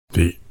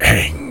The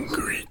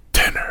Angry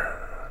Tenor.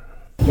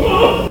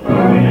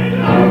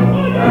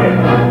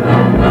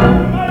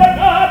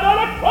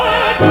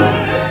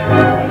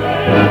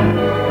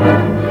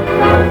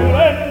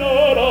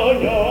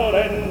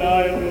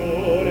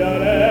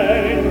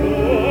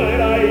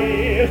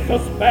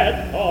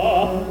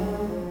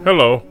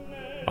 Hello,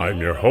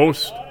 I'm your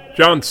host,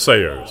 John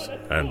Sayers,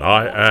 and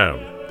I am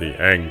the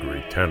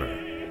Angry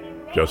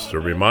Tenor. Just a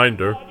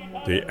reminder,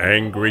 the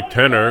Angry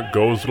Tenor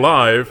goes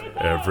live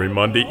every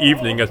Monday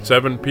evening at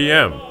 7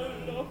 p.m.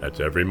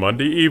 That's every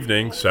Monday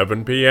evening,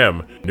 7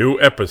 p.m.,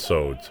 new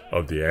episodes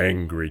of the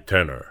Angry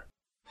Tenor.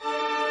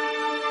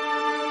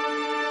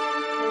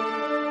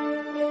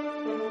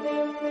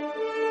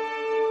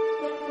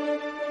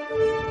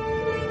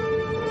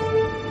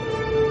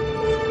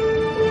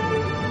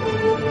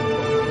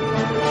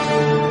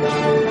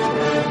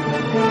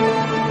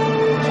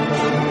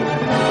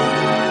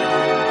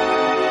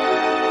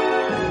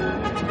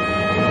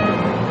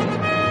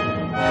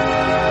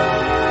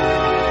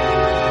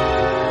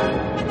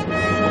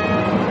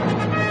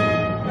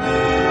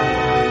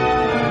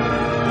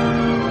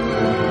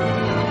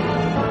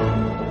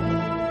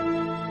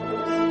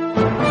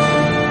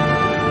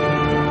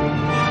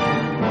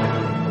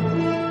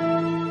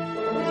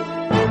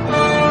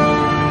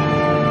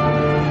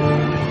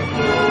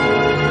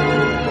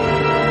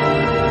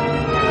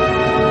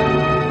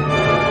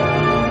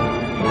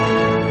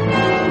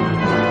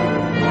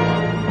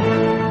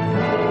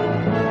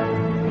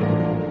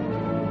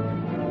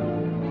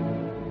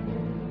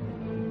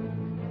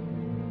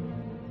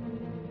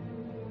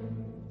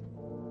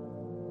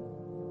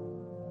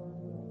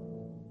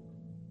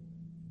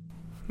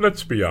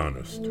 Let's be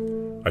honest.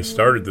 I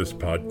started this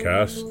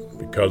podcast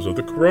because of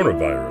the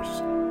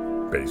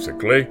coronavirus.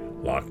 Basically,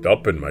 locked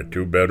up in my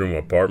 2-bedroom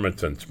apartment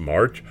since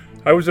March,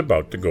 I was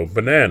about to go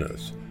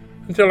bananas,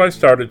 until I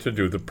started to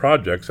do the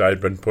projects I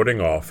had been putting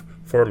off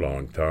for a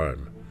long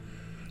time.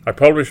 I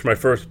published my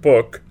first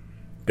book,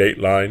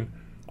 Dateline,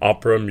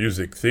 Opera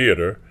Music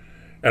Theater,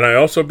 and I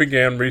also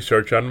began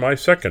research on my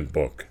second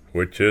book,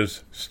 which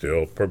is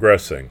still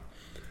progressing.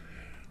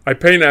 I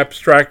paint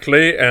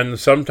abstractly and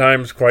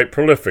sometimes quite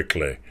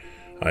prolifically.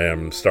 I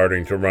am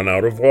starting to run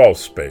out of wall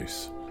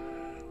space.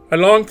 I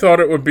long thought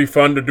it would be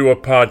fun to do a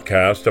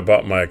podcast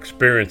about my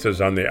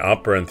experiences on the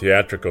opera and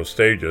theatrical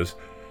stages,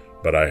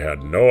 but I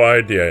had no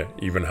idea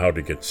even how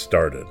to get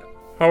started.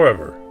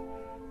 However,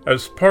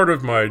 as part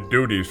of my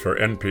duties for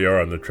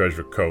NPR on the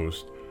Treasure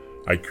Coast,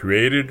 I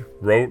created,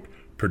 wrote,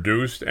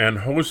 produced, and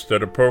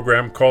hosted a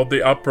program called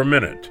the Opera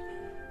Minute.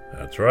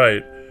 That's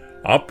right,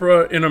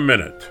 Opera in a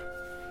Minute.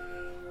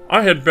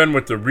 I had been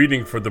with the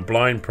Reading for the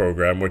Blind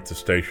program with the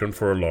station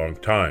for a long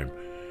time,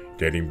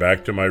 dating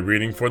back to my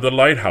reading for the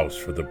Lighthouse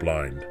for the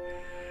Blind.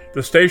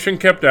 The station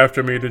kept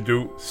after me to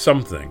do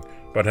something,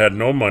 but had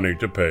no money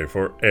to pay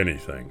for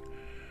anything.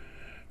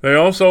 They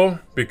also,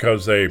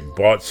 because they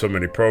bought so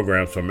many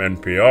programs from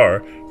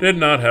NPR, did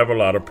not have a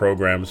lot of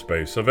program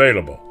space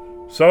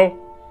available.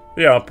 So,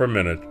 the Opera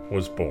Minute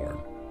was born.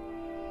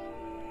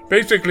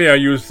 Basically, I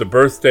used the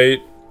birth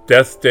date,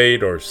 death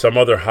date, or some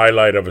other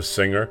highlight of a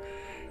singer,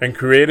 and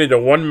created a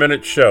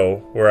 1-minute show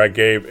where I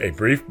gave a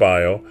brief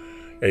bio,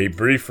 a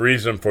brief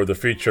reason for the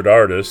featured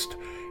artist,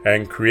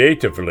 and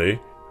creatively,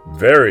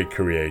 very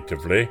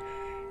creatively,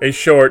 a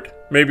short,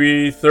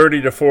 maybe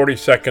 30 to 40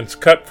 seconds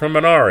cut from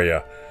an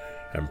aria,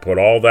 and put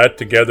all that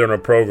together in a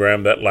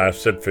program that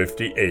lasted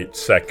 58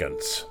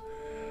 seconds.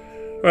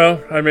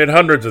 Well, I made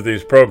hundreds of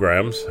these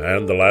programs,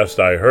 and the last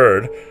I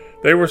heard,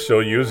 they were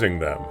still using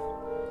them.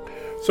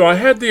 So I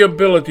had the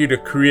ability to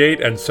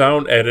create and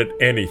sound edit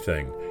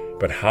anything,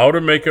 but how to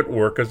make it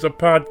work as a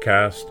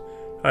podcast,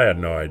 I had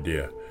no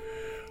idea.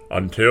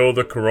 Until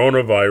the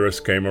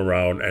coronavirus came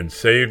around and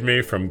saved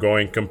me from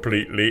going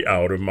completely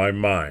out of my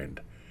mind.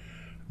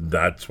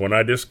 That's when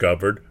I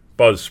discovered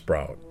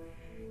Buzzsprout.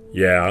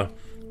 Yeah,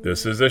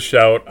 this is a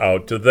shout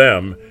out to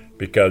them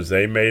because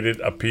they made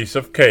it a piece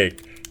of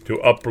cake to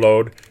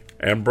upload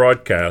and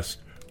broadcast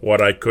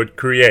what I could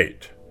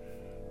create.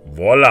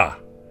 Voila!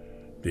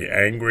 The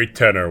Angry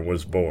Tenor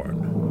was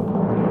born.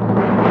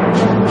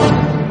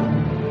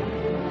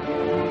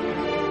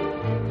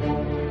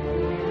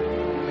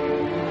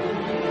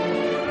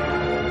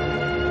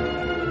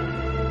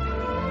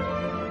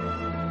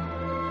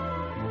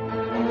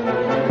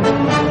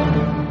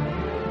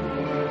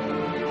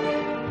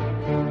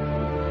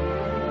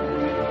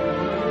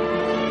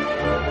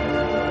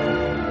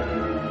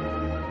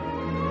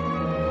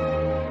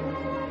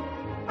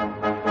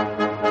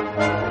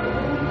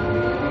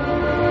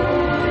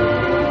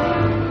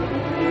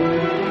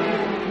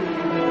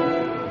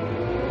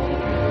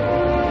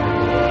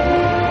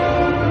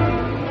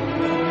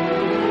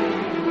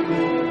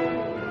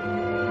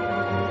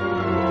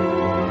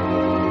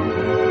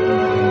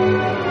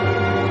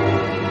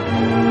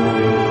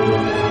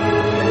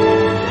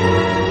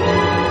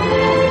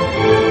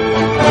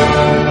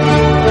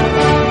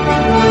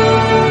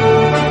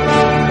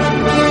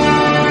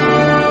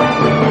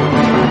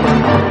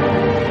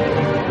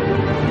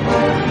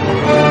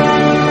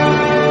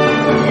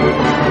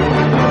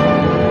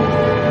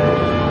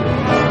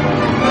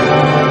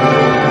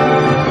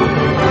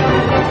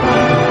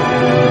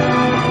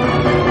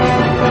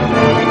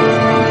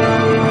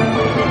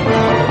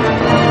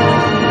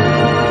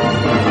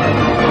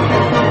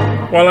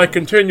 I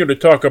continue to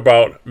talk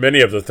about many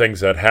of the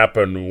things that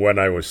happened when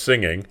I was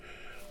singing,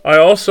 I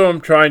also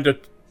am trying to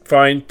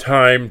find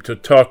time to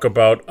talk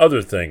about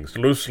other things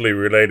loosely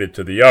related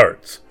to the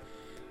arts.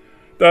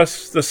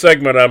 Thus, the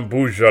segment on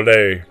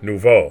Beaujolais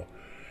Nouveau.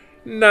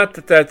 Not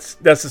that that's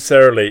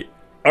necessarily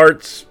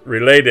arts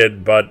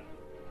related, but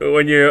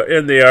when you're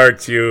in the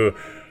arts, you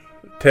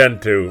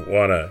tend to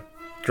want to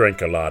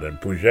drink a lot. And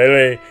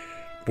Beaujolais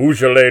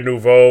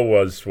Nouveau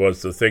was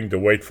the thing to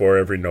wait for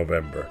every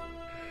November.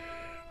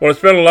 Well, it's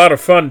been a lot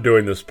of fun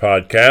doing this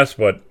podcast,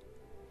 but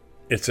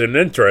it's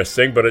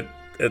interesting, but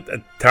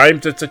at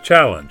times it's a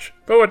challenge.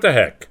 But what the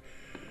heck?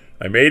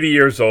 I'm 80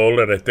 years old,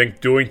 and I think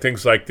doing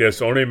things like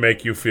this only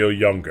make you feel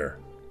younger.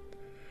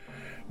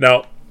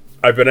 Now,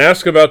 I've been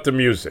asked about the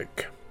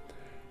music.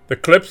 The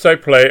clips I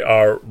play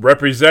are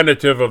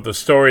representative of the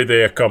story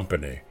they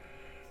accompany.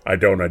 I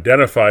don't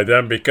identify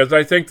them because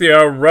I think they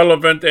are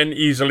relevant and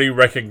easily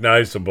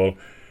recognizable,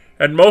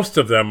 and most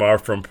of them are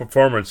from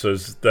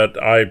performances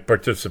that I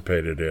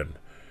participated in.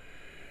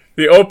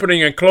 The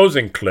opening and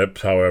closing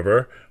clips,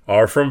 however,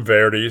 are from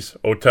Verdi's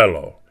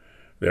Otello.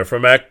 They're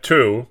from Act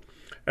 2,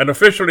 and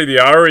officially the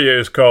aria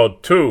is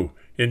called Tu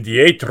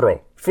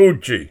indietro,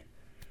 fuggi,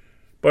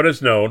 but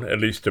is known, at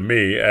least to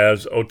me,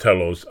 as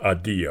Otello's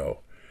Addio.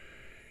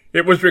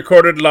 It was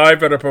recorded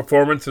live at a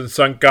performance in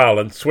St.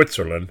 Gallen,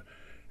 Switzerland,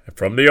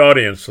 from the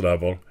audience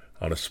level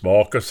on a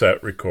small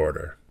cassette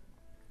recorder.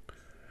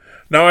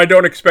 Now, I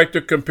don't expect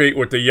to compete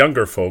with the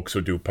younger folks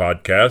who do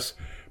podcasts,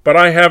 but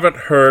I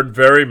haven't heard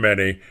very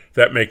many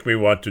that make me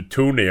want to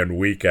tune in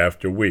week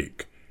after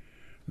week.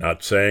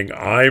 Not saying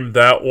I'm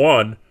that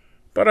one,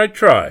 but I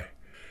try.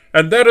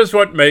 And that is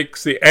what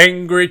makes the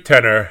angry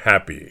tenor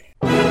happy.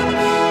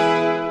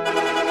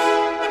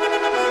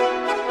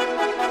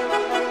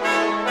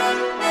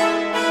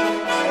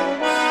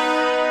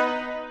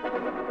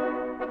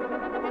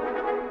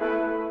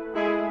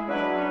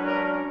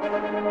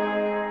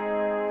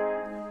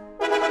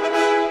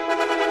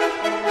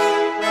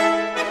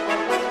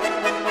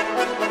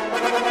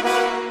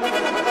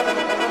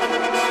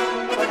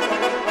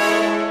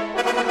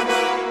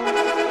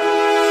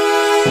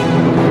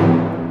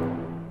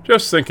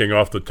 Just thinking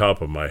off the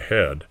top of my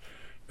head,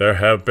 there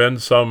have been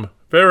some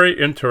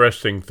very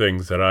interesting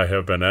things that I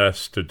have been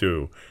asked to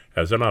do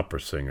as an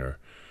opera singer.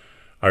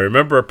 I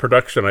remember a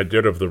production I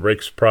did of The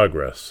Rake's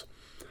Progress.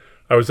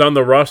 I was on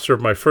the roster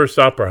of my first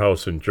opera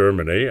house in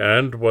Germany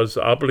and was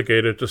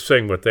obligated to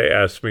sing what they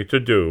asked me to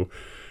do,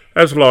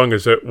 as long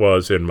as it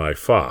was in my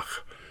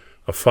Fach.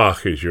 A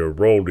Fach is your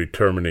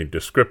role-determining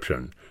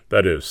description,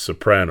 that is,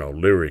 soprano,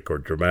 lyric, or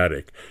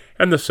dramatic,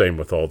 and the same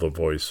with all the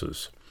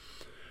voices.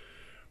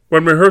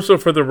 When rehearsal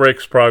for The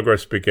Rake's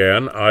Progress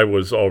began, I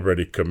was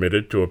already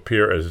committed to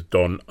appear as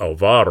Don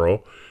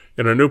Alvaro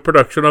in a new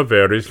production of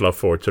Verdi's La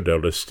Forza del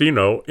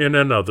Destino in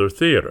another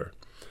theater.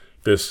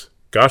 This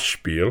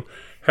Gastspiel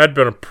had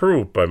been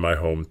approved by my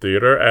home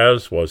theater,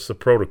 as was the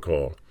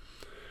protocol.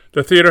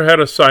 The theater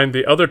had assigned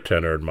the other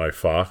tenor in my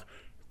Fach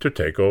to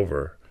take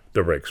over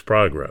The Rake's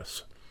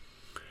Progress.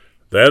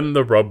 Then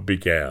the rub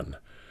began.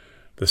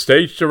 The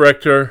stage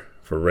director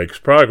for Rake's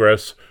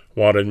Progress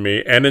wanted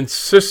me and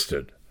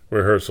insisted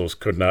rehearsals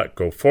could not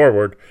go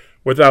forward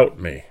without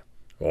me.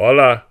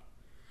 Voila!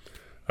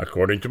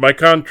 According to my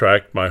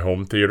contract, my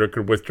home theater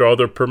could withdraw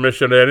their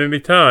permission at any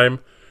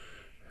time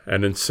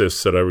and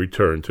insist that I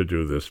return to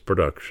do this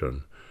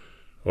production.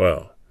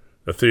 Well,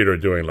 the theater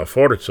doing La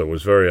Forza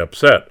was very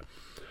upset.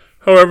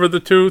 However, the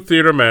two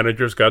theater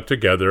managers got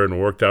together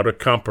and worked out a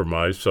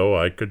compromise so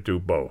I could do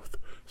both.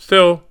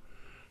 Still,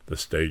 the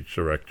stage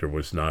director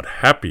was not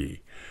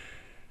happy,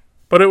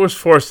 but it was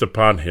forced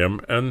upon him,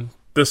 and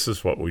this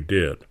is what we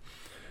did.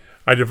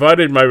 I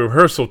divided my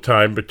rehearsal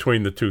time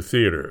between the two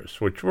theaters,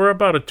 which were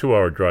about a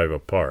 2-hour drive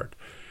apart,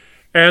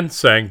 and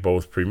sang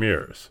both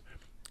premieres.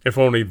 If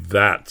only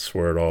that's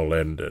where it all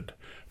ended.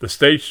 The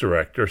stage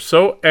director,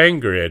 so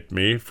angry at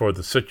me for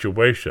the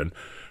situation,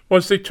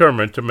 was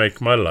determined to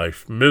make my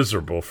life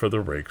miserable for The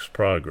Rake's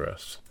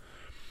Progress.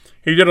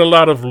 He did a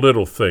lot of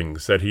little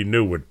things that he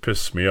knew would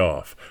piss me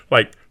off,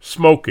 like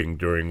smoking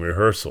during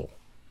rehearsal.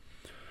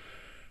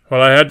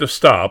 Well, I had to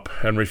stop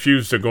and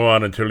refused to go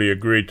on until he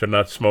agreed to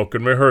not smoke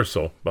in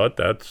rehearsal, but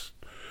that's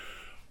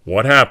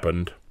what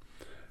happened.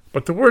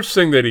 But the worst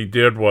thing that he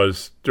did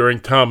was during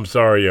Tom's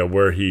aria,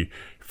 where he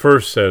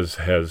first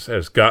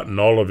has gotten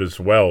all of his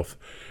wealth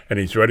and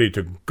he's ready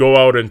to go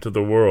out into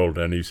the world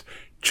and he's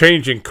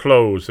changing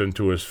clothes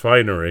into his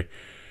finery.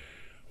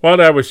 While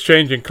I was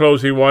changing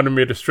clothes, he wanted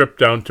me to strip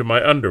down to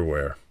my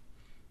underwear.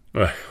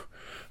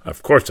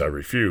 Of course I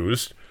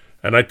refused,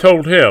 and I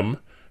told him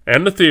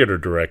and the theater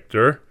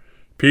director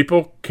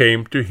people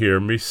came to hear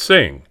me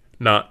sing,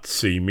 not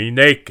see me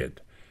naked.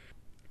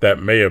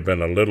 That may have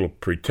been a little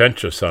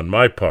pretentious on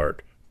my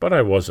part, but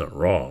I wasn't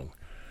wrong.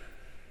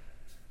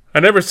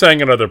 I never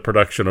sang another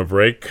production of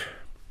Rake.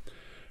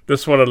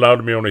 This one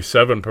allowed me only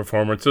 7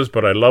 performances,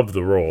 but I loved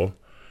the role.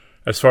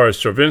 As far as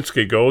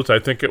Stravinsky goes, I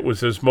think it was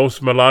his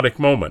most melodic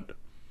moment.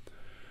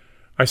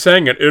 I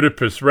sang at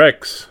Oedipus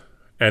Rex,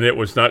 and it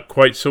was not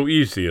quite so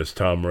easy as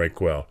Tom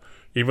Rakewell.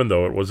 even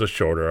though it was a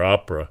shorter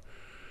opera.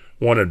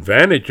 One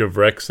advantage of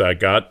Rex I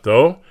got,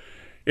 though,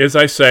 is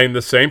I sang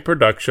the same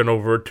production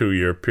over a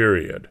 2-year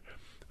period.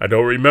 I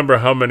don't remember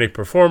how many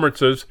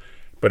performances,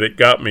 but it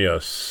got me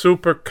a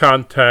super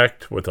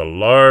contact with a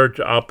large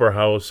opera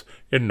house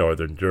in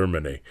northern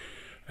Germany,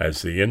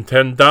 as the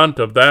intendant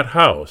of that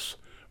house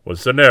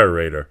was the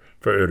narrator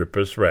for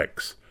Oedipus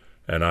Rex,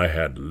 and I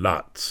had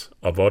lots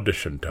of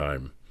audition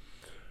time.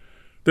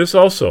 This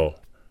also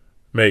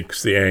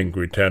makes the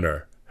angry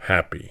tenor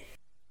happy.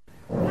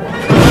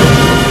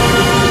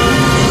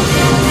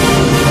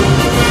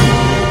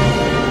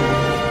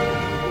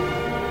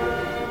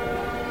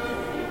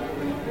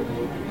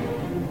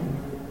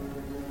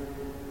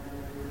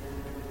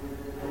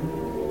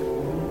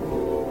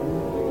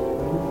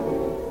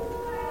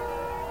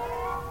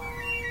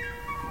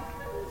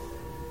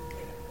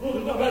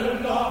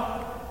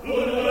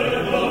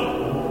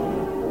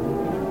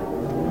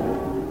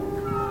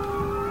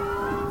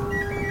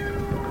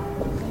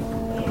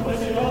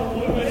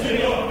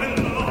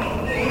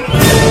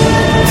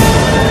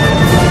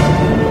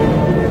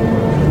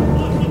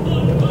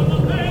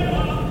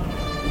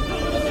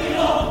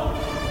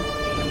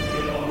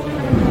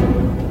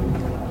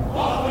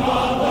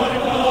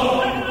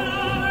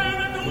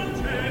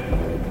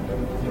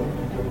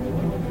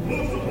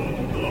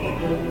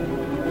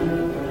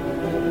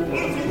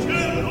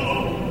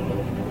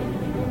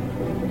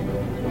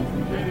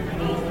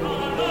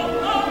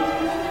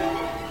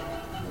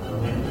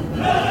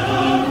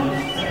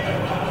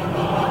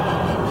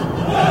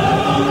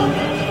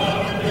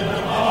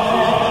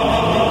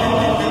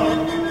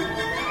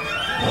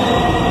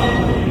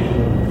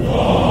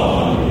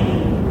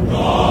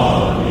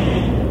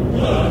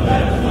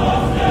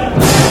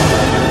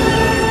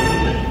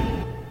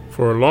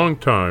 For a long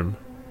time,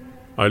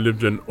 I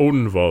lived in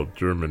Odenwald,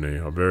 Germany,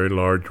 a very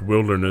large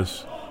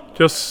wilderness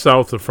just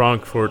south of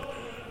Frankfurt,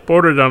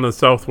 bordered on the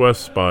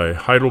southwest by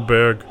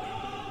Heidelberg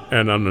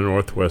and on the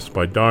northwest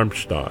by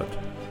Darmstadt.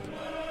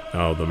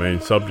 Now, the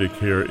main subject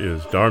here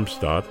is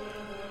Darmstadt,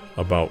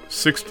 about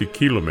 60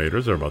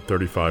 kilometers, or about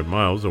 35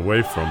 miles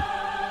away from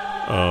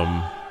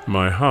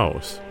my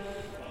house.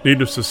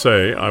 Needless to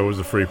say, I was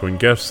a frequent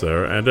guest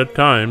there, and at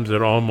times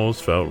it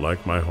almost felt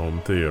like my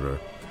home theater.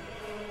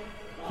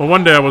 Well,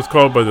 one day I was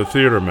called by the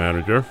theater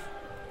manager.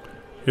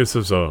 This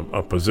is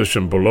a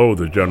position below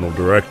the general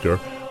director,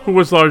 who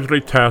was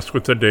largely tasked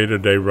with the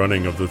day-to-day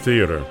running of the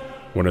theater.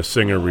 When a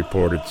singer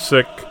reported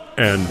sick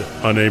and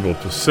unable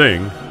to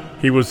sing,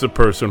 he was the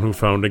person who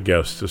found a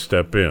guest to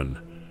step in.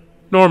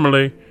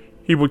 Normally,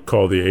 he would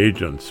call the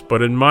agents,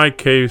 but in my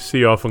case,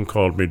 he often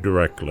called me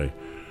directly.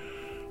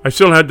 I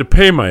still had to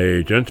pay my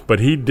agent, but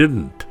he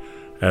didn't,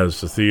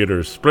 as the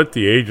theater split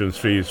the agent's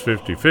fees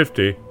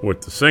 50-50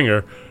 with the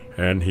singer,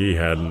 and he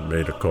hadn't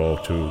made a call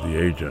to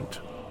the agent.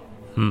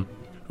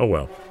 Oh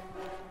well.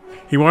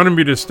 He wanted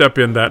me to step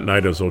in that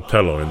night as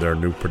Otello in their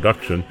new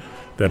production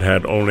that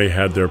had only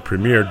had their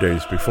premiere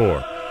days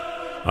before.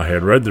 I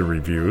had read the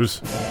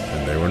reviews,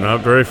 and they were not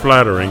very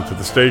flattering to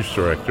the stage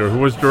director, who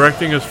was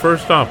directing his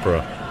first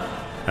opera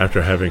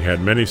after having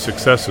had many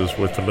successes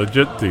with the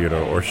legit theater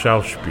or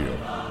Schauspiel.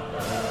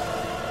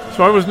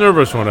 So I was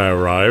nervous when I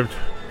arrived,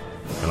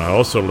 and I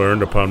also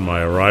learned upon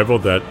my arrival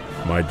that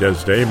my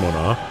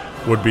Desdemona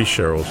would be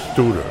Cheryl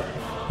Studer,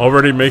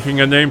 already making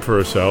a name for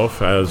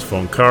herself, as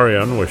von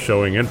Karajan was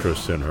showing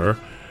interest in her.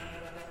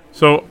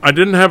 So I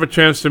didn't have a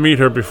chance to meet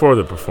her before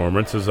the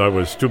performance, as I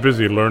was too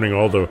busy learning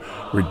all the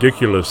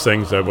ridiculous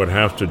things I would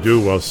have to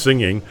do while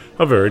singing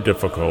a very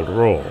difficult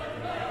role.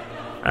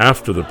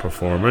 After the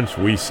performance,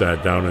 we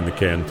sat down in the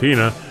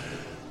cantina,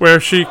 where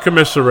she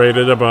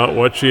commiserated about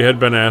what she had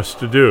been asked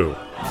to do.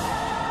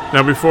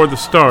 Now, before the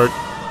start,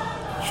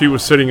 she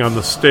was sitting on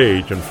the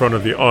stage in front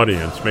of the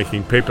audience,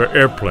 making paper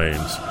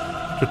airplanes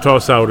to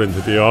toss out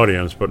into the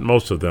audience, but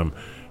most of them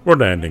were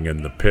landing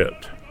in the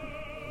pit.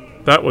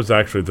 That was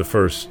actually the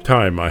first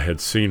time I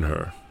had seen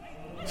her.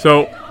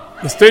 So,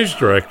 the stage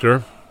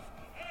director,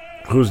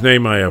 whose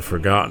name I have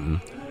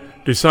forgotten,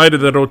 decided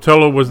that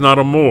Otello was not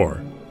a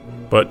Moor,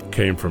 but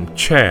came from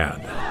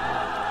Chad.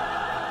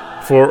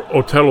 For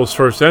Otello's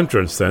first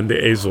entrance, then, the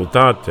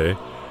Esultate,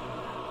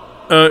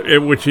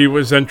 in which he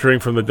was entering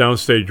from the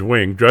downstage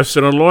wing, dressed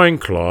in a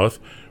loincloth,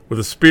 with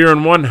a spear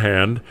in one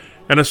hand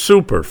and a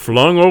super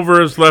flung over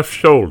his left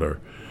shoulder,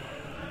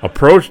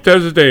 approached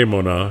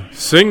Desdemona,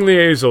 sing the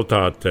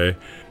Esultate,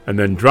 and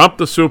then drop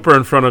the super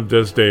in front of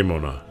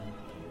Desdemona.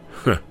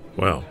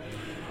 Well,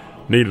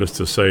 needless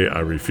to say, I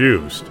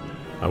refused.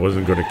 I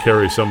wasn't going to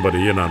carry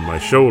somebody in on my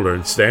shoulder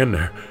and stand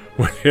there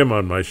with him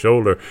on my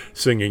shoulder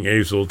singing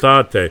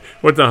Esultate,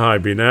 with the high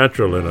B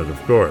natural in it, of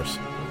course.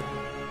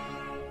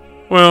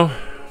 Well,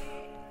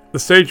 the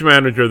stage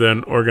manager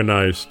then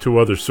organized 2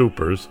 other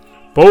supers,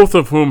 both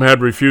of whom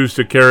had refused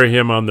to carry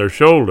him on their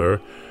shoulder,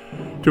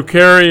 to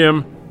carry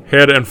him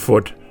head and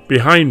foot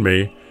behind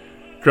me,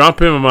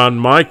 drop him on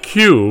my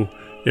cue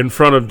in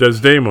front of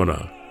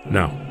Desdemona.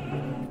 Now,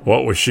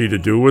 what was she to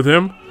do with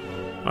him?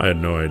 I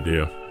had no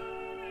idea.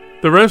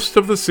 The rest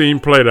of the scene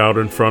played out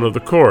in front of the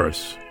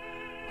chorus,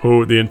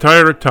 who the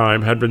entire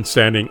time had been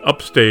standing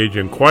upstage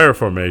in choir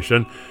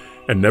formation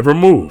and never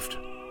moved,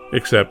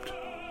 except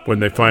when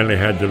they finally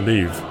had to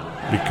leave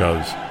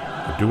because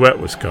the duet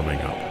was coming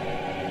up.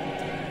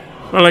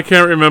 Well, I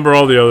can't remember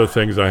all the other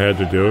things I had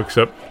to do,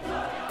 except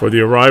for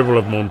the arrival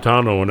of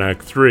Montano in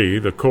Act 3,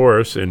 the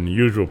chorus in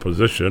usual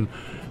position,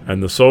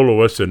 and the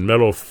soloists in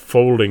metal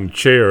folding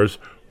chairs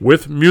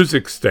with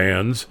music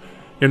stands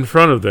in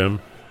front of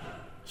them,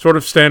 sort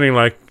of standing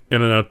like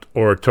in an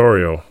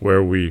oratorio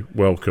where we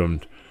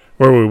welcomed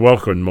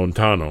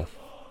Montano.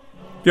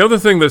 The other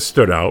thing that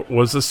stood out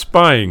was the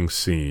spying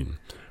scene,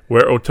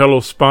 where Otello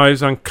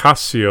spies on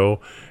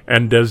Cassio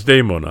and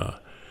Desdemona,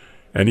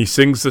 and he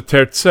sings the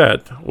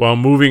terzet while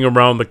moving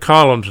around the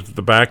columns at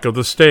the back of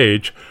the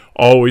stage,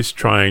 always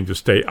trying to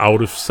stay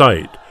out of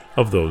sight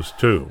of those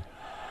two.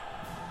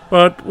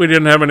 But we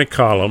didn't have any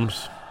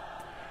columns.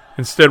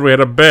 Instead, we had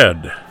a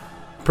bed.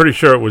 Pretty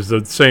sure it was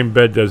the same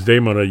bed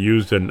Desdemona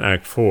used in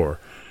Act 4.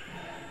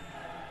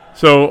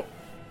 So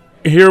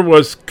here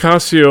was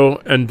Cassio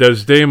and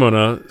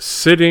Desdemona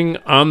sitting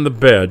on the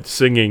bed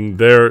singing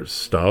their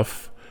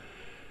stuff,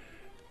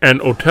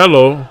 and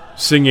Otello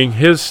singing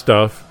his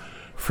stuff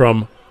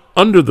from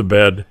under the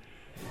bed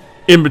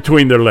in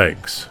between their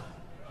legs.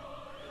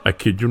 I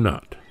kid you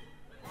not.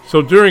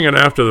 So during and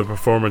after the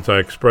performance, I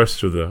expressed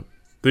to the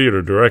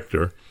theater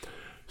director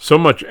so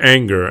much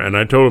anger, and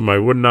I told him I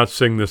would not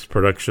sing this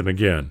production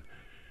again.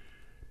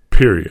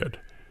 Period.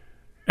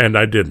 And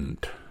I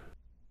didn't.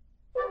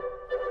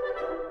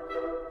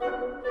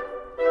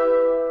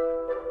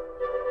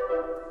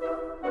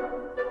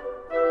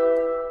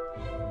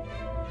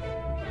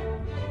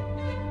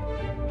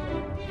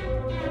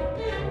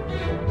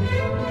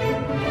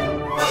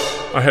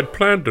 I had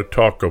planned to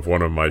talk of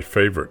one of my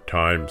favorite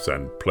times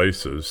and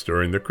places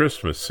during the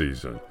Christmas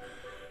season,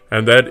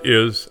 and that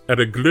is at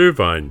a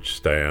Glühwein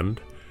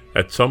stand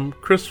at some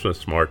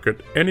Christmas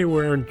market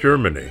anywhere in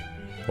Germany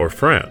or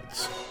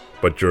France,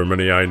 but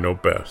Germany I know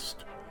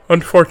best.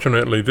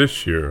 Unfortunately,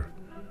 this year,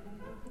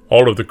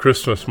 all of the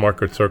Christmas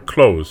markets are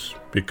closed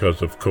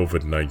because of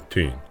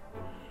COVID-19.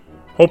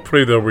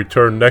 Hopefully they'll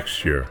return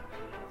next year,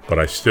 but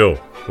I still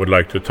would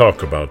like to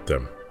talk about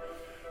them.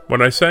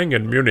 When I sang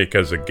in Munich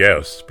as a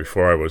guest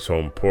before I was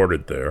home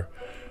ported there,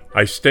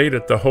 I stayed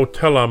at the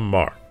Hotel am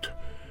Markt.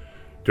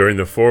 During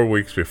the 4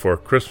 weeks before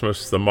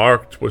Christmas, the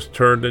Markt was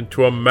turned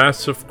into a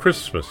massive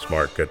Christmas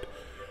market,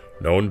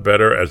 known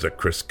better as a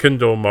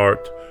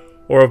Christkindlmarkt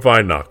or a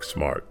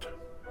Weihnachtsmarkt.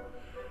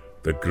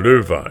 The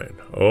Glühwein,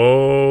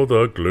 oh,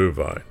 the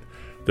Glühwein.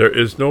 There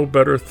is no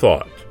better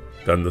thought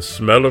than the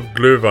smell of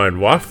Glühwein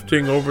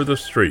wafting over the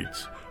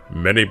streets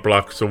many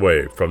blocks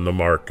away from the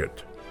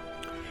market.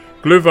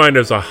 Glühwein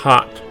is a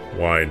hot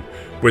wine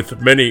with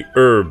many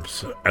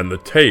herbs, and the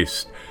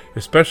taste,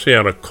 especially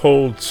on a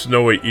cold,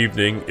 snowy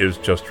evening, is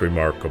just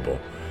remarkable.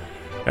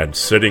 And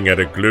sitting at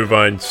a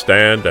Glühwein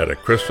stand at a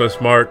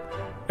Christmas mart,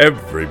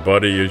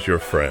 everybody is your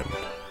friend.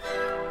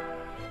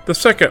 The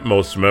second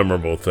most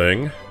memorable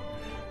thing,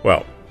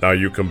 well, now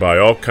you can buy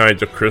all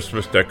kinds of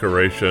Christmas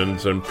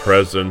decorations and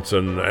presents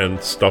and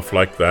stuff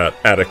like that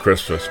at a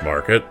Christmas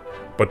market,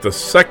 but the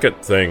second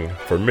thing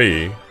for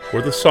me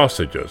were the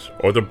sausages,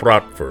 or the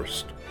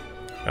bratwurst.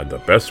 And the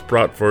best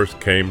bratwurst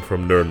came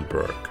from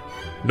Nuremberg.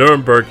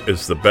 Nuremberg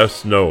is the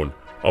best known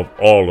of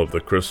all of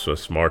the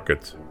Christmas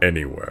markets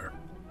anywhere.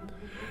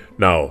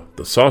 Now,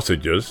 the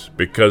sausages,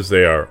 because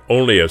they are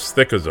only as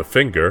thick as a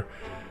finger,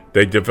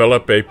 they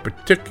develop a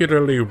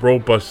particularly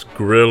robust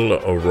grill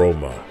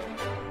aroma.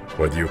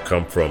 Whether you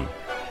come from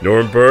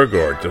Nuremberg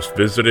or just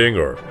visiting,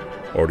 or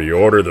you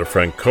order the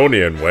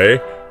Franconian way,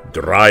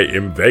 3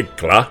 im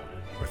Weckler,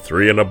 or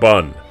 3 in a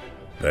bun,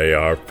 they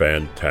are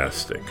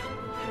fantastic.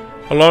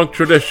 A long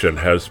tradition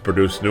has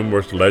produced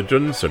numerous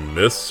legends and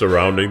myths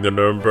surrounding the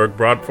Nuremberg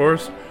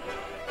bratwurst.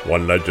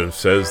 One legend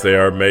says they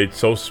are made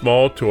so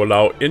small to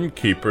allow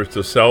innkeepers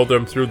to sell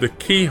them through the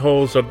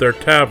keyholes of their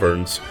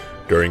taverns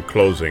during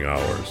closing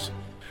hours.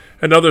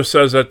 Another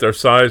says that their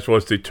size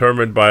was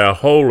determined by a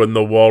hole in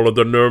the wall of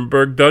the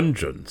Nuremberg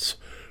dungeons.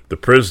 The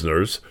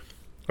prisoners,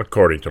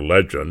 according to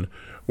legend,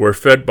 were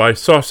fed by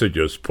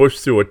sausages pushed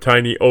through a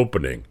tiny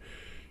opening,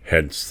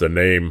 hence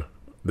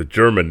the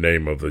German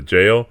name of the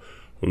jail,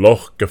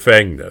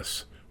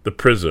 Lochgefängnis, the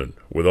prison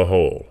with a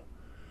hole.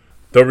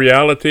 The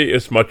reality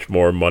is much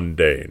more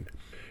mundane.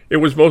 It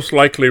was most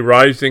likely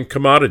rising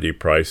commodity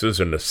prices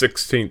in the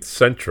 16th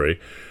century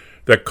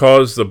that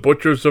caused the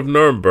butchers of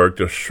Nuremberg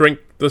to shrink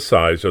the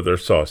size of their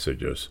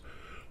sausages.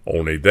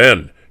 Only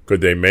then could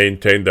they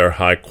maintain their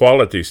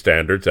high-quality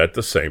standards at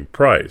the same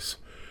price.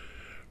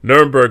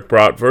 Nuremberg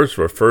bratwursts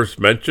were first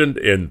mentioned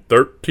in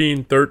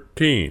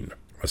 1313.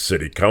 A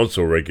city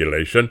council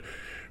regulation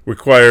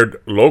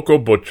required local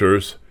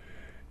butchers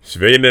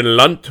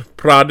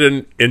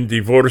Svenenlandpraden in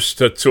die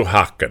Wurste zu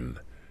hacken.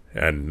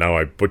 And now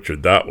I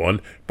butchered that one,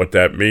 but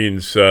that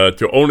means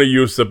to only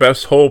use the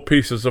best whole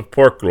pieces of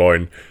pork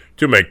loin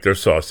to make their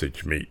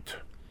sausage meat.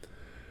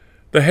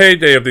 The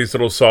heyday of these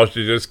little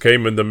sausages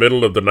came in the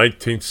middle of the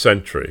 19th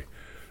century.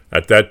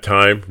 At that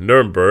time,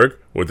 Nuremberg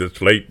with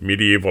its late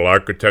medieval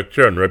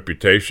architecture and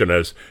reputation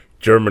as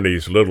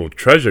Germany's little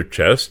treasure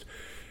chest,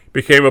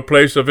 became a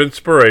place of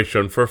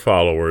inspiration for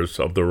followers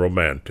of the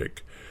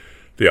Romantic.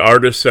 The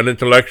artists and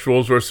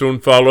intellectuals were soon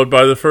followed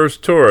by the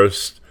first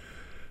tourists,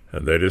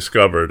 and they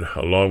discovered,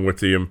 along with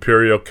the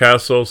Imperial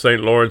Castle,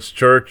 St. Lawrence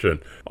Church, and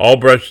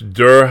Albrecht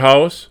Dürer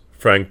House,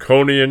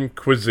 Franconian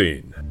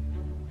cuisine.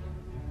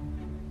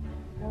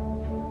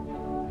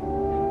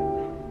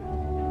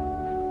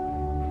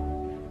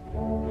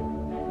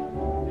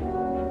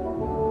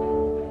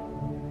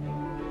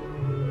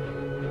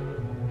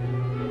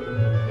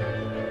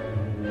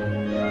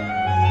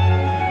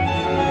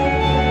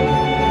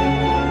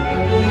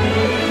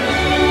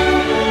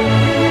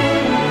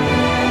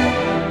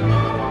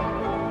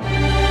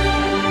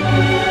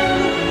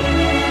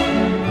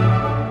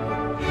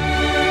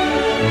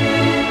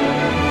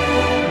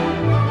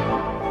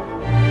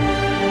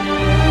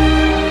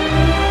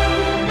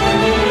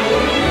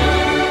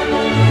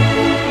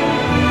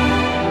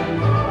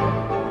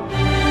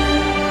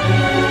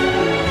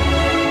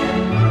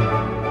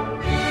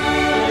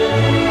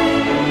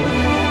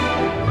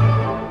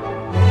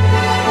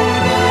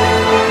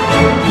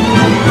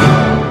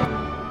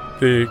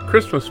 The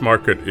Christmas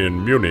market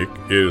in Munich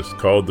is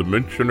called the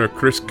Münchener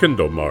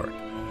Christkindlmarkt,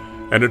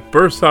 and it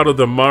bursts out of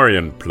the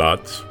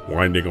Marienplatz,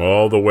 winding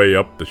all the way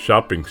up the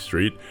shopping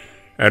street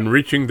and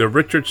reaching the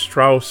Richard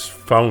Strauss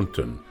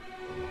Fountain.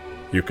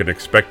 You can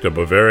expect a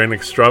Bavarian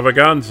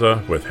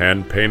extravaganza with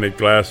hand-painted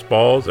glass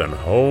balls and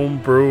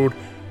home-brewed,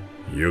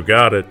 you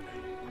got it,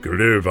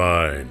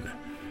 Glühwein.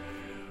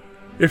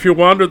 If you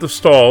wander the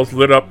stalls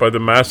lit up by the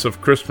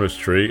massive Christmas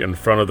tree in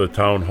front of the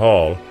town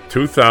hall,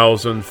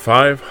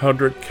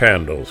 2,500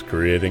 candles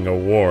creating a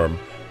warm,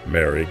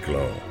 merry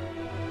glow.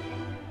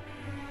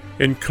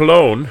 In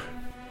Cologne,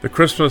 the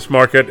Christmas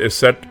market is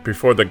set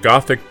before the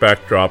Gothic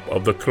backdrop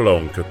of the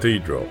Cologne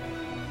Cathedral.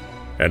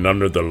 And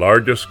under the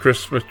largest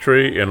Christmas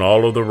tree in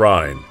all of the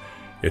Rhine,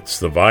 it's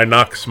the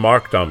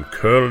Weihnachtsmarkt am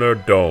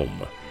Kölner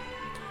Dom.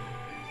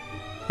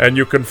 And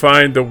you can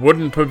find the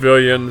wooden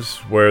pavilions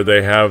where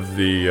they have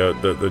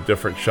the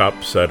different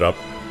shops set up,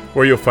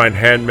 where you'll find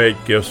handmade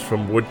gifts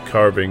from wood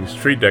carvings,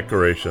 tree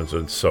decorations,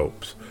 and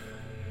soaps.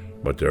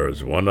 But there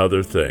is one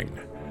other thing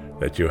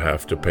that you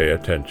have to pay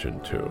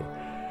attention to,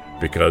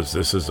 because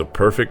this is a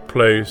perfect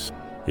place.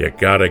 You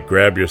gotta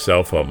grab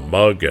yourself a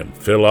mug and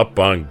fill up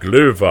on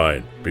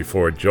Glühwein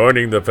before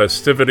joining the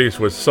festivities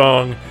with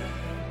song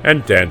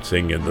and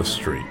dancing in the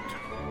street.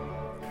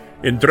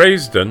 In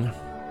Dresden,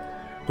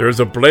 there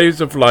is a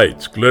blaze of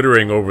lights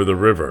glittering over the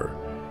river,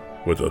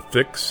 with a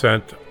thick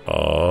scent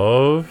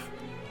of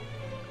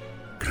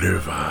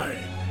Glühwein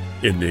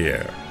in the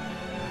air.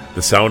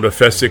 The sound of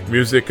festive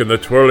music and the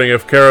twirling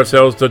of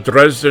carousels, the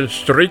Dresden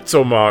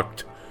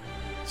Striezelmarkt,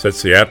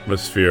 sets the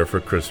atmosphere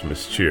for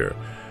Christmas cheer.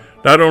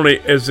 Not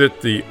only is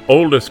it the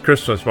oldest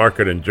Christmas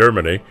market in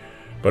Germany,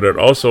 but it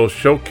also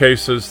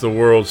showcases the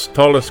world's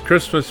tallest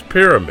Christmas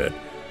pyramid,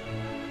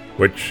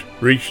 which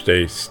reached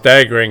a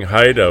staggering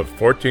height of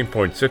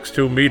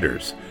 14.62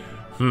 meters.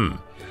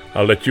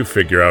 I'll let you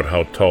figure out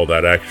how tall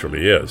that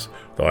actually is,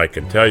 though I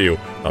can tell you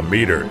a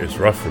meter is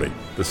roughly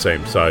the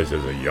same size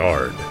as a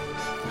yard.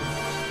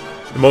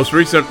 The most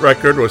recent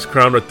record was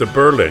crowned at the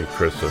Berlin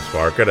Christmas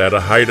market at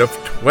a height of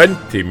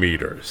 20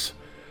 meters.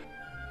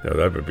 Now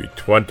that would be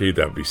 20,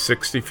 that would be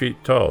 60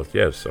 feet tall.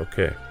 Yes,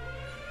 okay.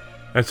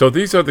 And so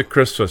these are the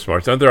Christmas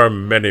markets, and there are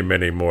many,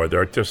 many more.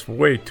 There are just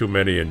way too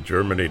many in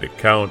Germany to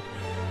count.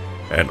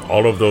 And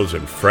all of those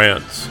in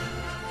France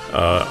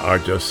are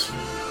just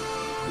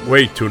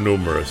way too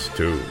numerous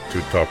to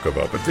talk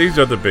about. But these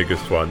are the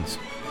biggest ones.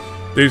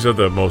 These are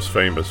the most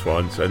famous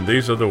ones. And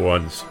these are the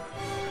ones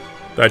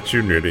that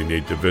you really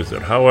need to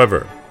visit.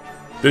 However,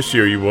 this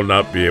year you will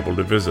not be able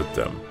to visit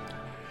them.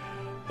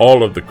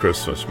 All of the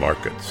Christmas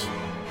markets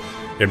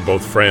in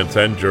both France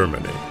and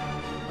Germany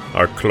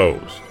are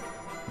closed.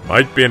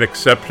 Might be an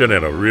exception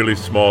in a really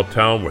small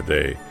town where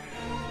they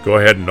go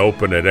ahead and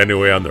open it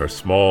anyway on their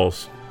small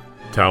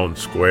town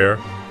square,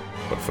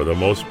 but for the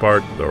most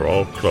part, they're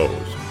all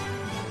closed,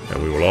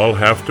 and we will all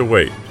have to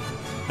wait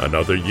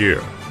another year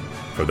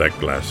for that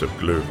glass of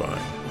Glühwein.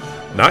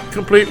 Not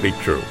completely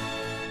true.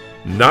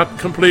 Not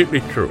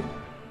completely true.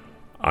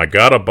 I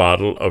got a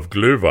bottle of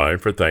Glühwein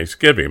for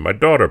Thanksgiving. My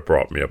daughter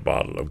brought me a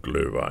bottle of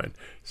Glühwein.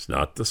 It's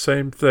not the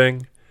same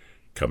thing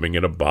coming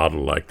in a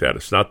bottle like that.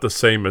 It's not the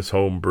same as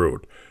home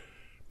brewed,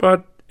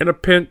 but in a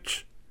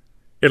pinch,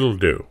 it'll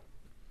do.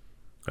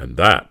 And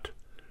that,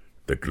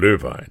 the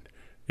Glühwein,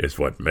 is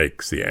what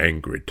makes the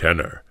angry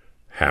tenor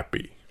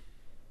happy.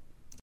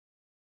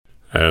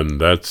 And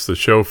that's the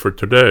show for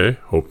today.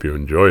 Hope you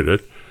enjoyed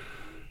it.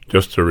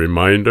 Just a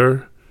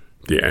reminder,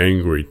 The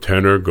Angry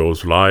Tenor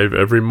goes live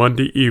every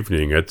Monday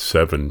evening at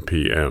 7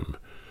 p.m.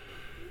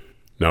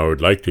 Now, I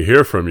would like to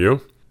hear from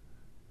you,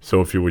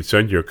 so if you would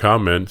send your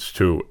comments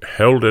to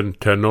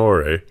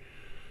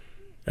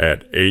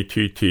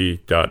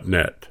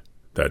heldentenore@att.net.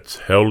 That's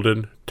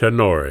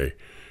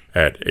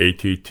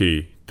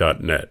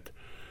heldentenore@att.net.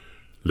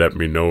 Let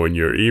me know in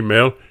your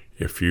email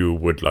If you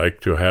would like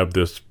to have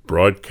this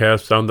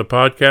broadcast on the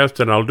podcast,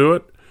 then I'll do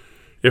it.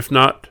 If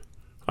not,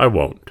 I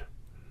won't.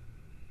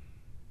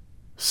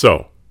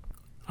 So,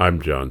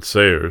 I'm John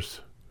Sayers,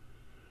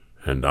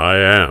 and I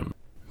am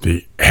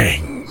the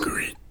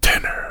Angry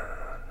Tenor.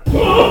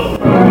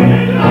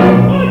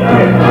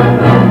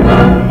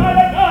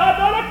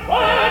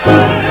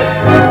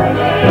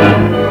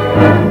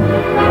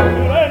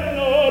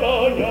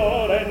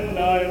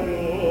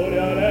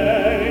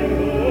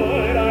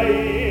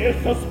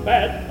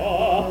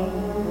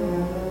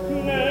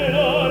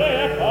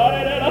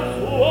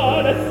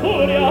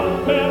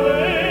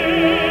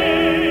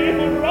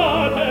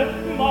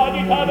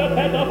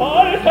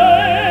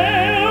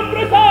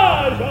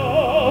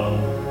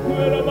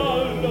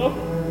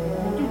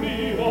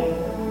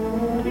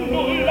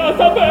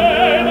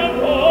 Sapeva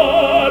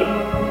ancor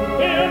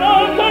e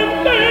non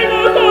sentevo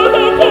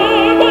cosa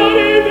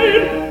comparire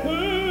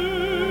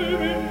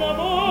mi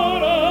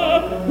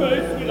innamora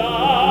e sui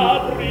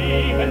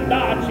labbri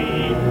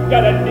vendaci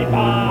garetti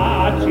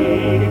taci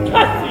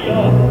Cassio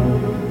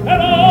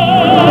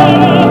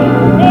Erona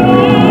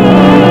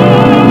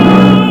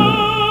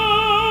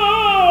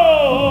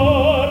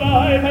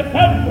e per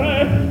sempre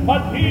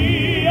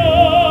addio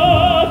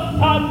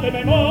sante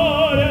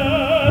memorie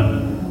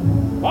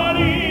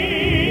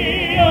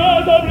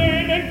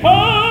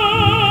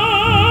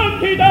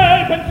canti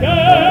del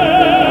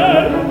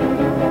pensier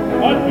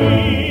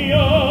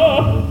addio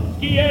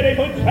schiere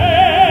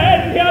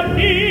concenti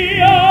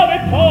addio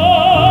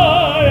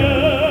vittorie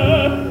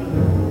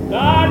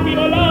dardi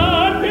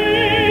volanti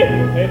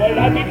e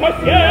volanti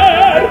costieri